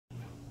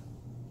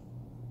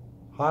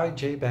Hi,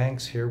 Jay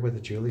Banks here with the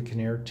Julie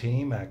Kinnear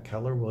team at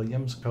Keller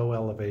Williams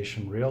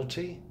Co-Elevation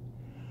Realty.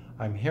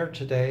 I'm here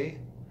today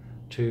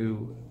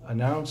to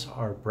announce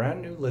our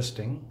brand new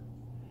listing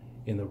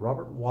in the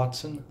Robert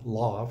Watson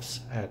Lofts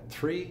at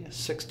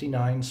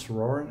 369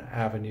 Sorauren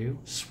Avenue,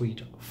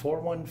 Suite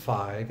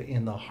 415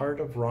 in the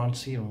heart of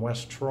Roncy in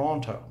West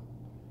Toronto.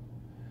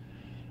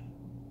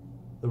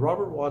 The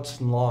Robert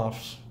Watson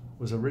Lofts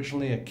was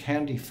originally a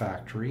candy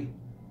factory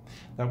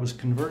that was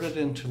converted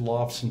into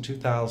lofts in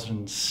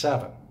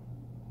 2007.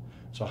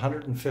 So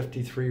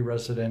 153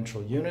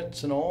 residential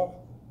units in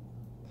all.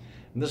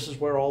 And this is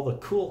where all the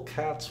cool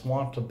cats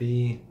want to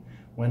be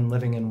when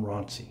living in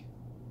Roncy.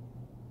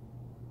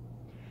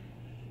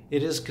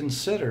 It is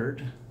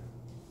considered,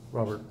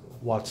 Robert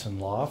Watson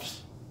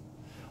Lofts,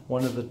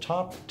 one of the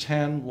top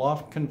 10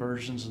 loft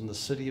conversions in the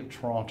city of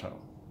Toronto.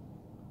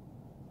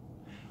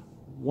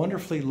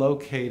 Wonderfully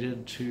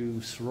located to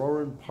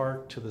Sorauren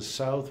Park to the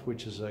south,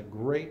 which is a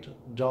great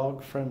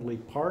dog-friendly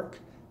park,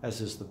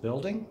 as is the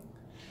building.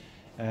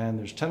 And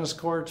there's tennis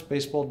courts,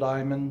 baseball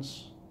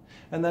diamonds,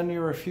 and then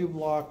you're a few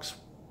blocks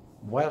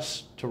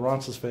west to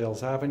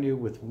Roncesvalles Avenue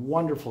with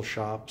wonderful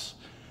shops,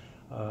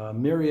 a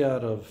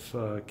myriad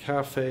of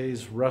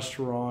cafes,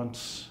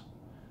 restaurants,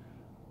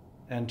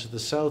 and to the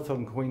south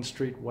on Queen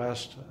Street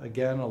West,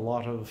 again, a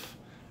lot of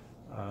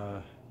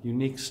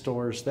unique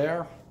stores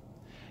there.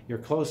 You're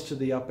close to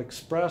the Up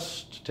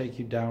Express to take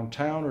you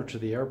downtown or to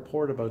the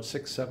airport, about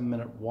 6-7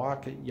 minute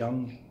walk at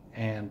Yonge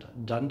and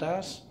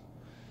Dundas.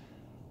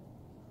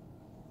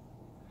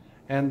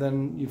 And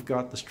then you've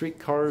got the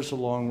streetcars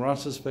along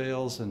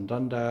Roncesvalles and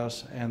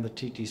Dundas and the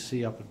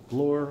TTC up at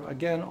Bloor,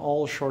 again,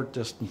 all short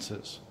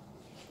distances.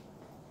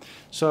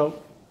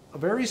 So a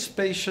very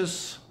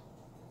spacious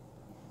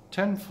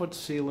 10-foot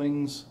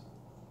ceilings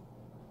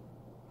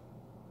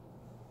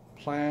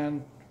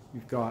plan.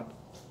 You've got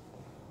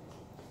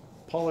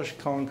polished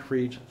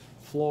concrete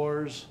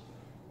floors,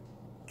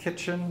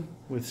 kitchen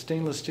with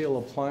stainless steel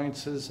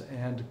appliances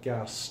and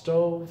gas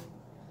stove,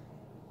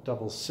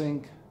 double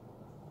sink,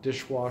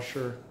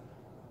 dishwasher,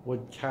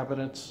 wood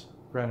cabinets,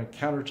 granite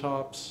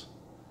countertops,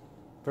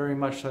 very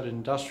much that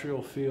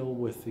industrial feel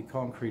with the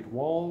concrete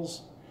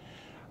walls.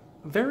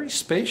 Very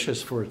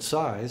spacious for its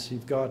size.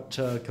 You've got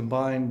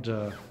combined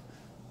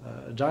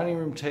dining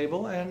room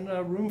table and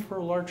room for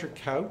a larger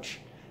couch,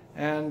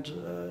 and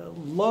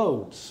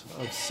loads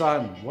of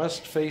sun,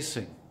 west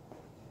facing,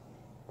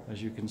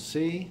 as you can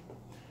see.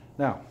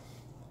 Now,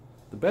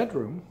 the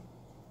bedroom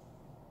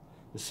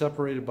is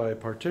separated by a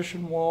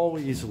partition wall,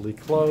 easily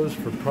closed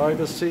for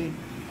privacy.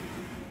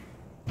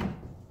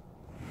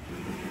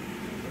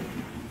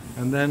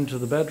 And then to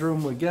the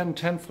bedroom, again,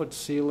 10-foot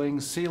ceiling,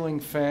 ceiling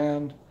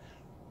fan,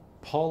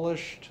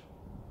 polished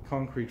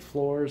concrete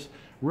floors,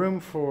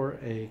 room for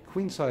a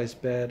queen-size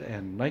bed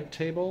and night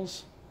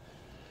tables.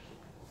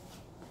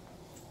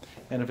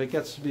 And if it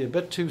gets to be a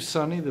bit too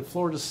sunny, the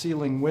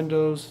floor-to-ceiling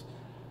windows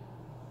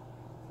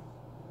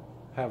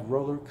have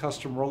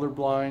custom roller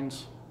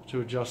blinds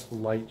to adjust the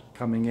light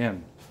coming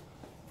in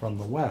from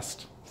the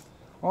west.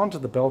 Onto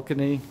the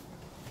balcony,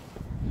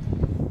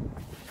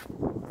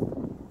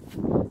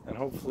 and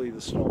hopefully the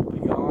snow will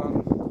be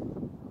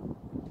gone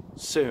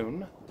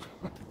soon.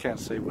 Can't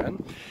say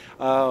when.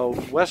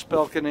 West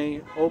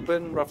balcony,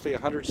 open, roughly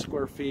 100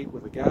 square feet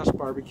with a gas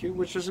barbecue,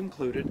 which is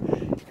included,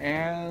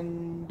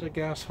 and a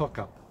gas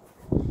hookup.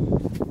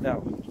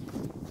 Now,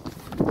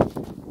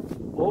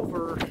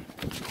 over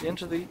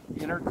into the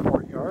inner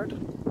courtyard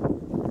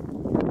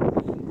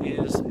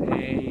is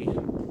a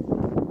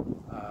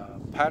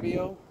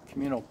patio,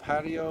 communal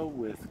patio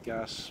with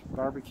gas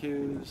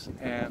barbecues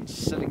and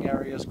sitting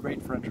areas,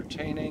 great for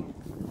entertaining.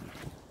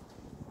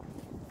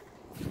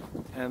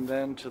 And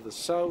then to the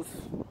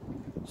south,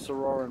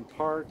 Sorauren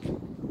Park.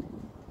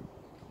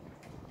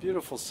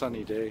 Beautiful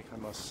sunny day, I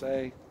must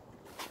say.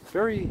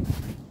 Very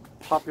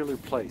popular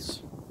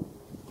place.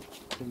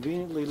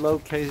 Conveniently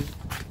located.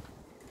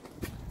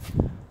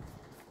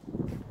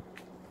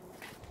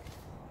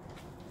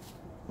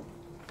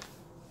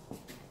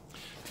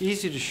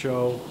 Easy to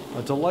show,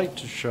 a delight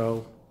to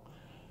show.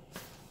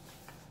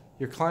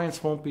 Your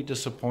clients won't be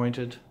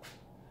disappointed.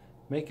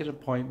 Make an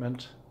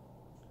appointment.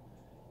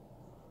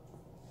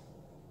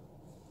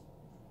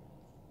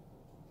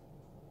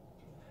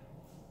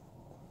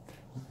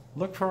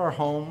 Look for our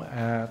home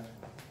at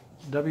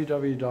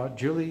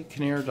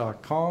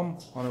www.juliekinnear.com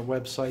on our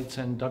websites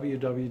and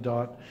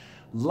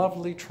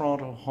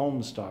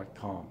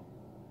www.lovelytorontohomes.com.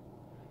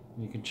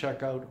 You can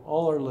check out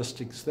all our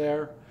listings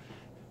there.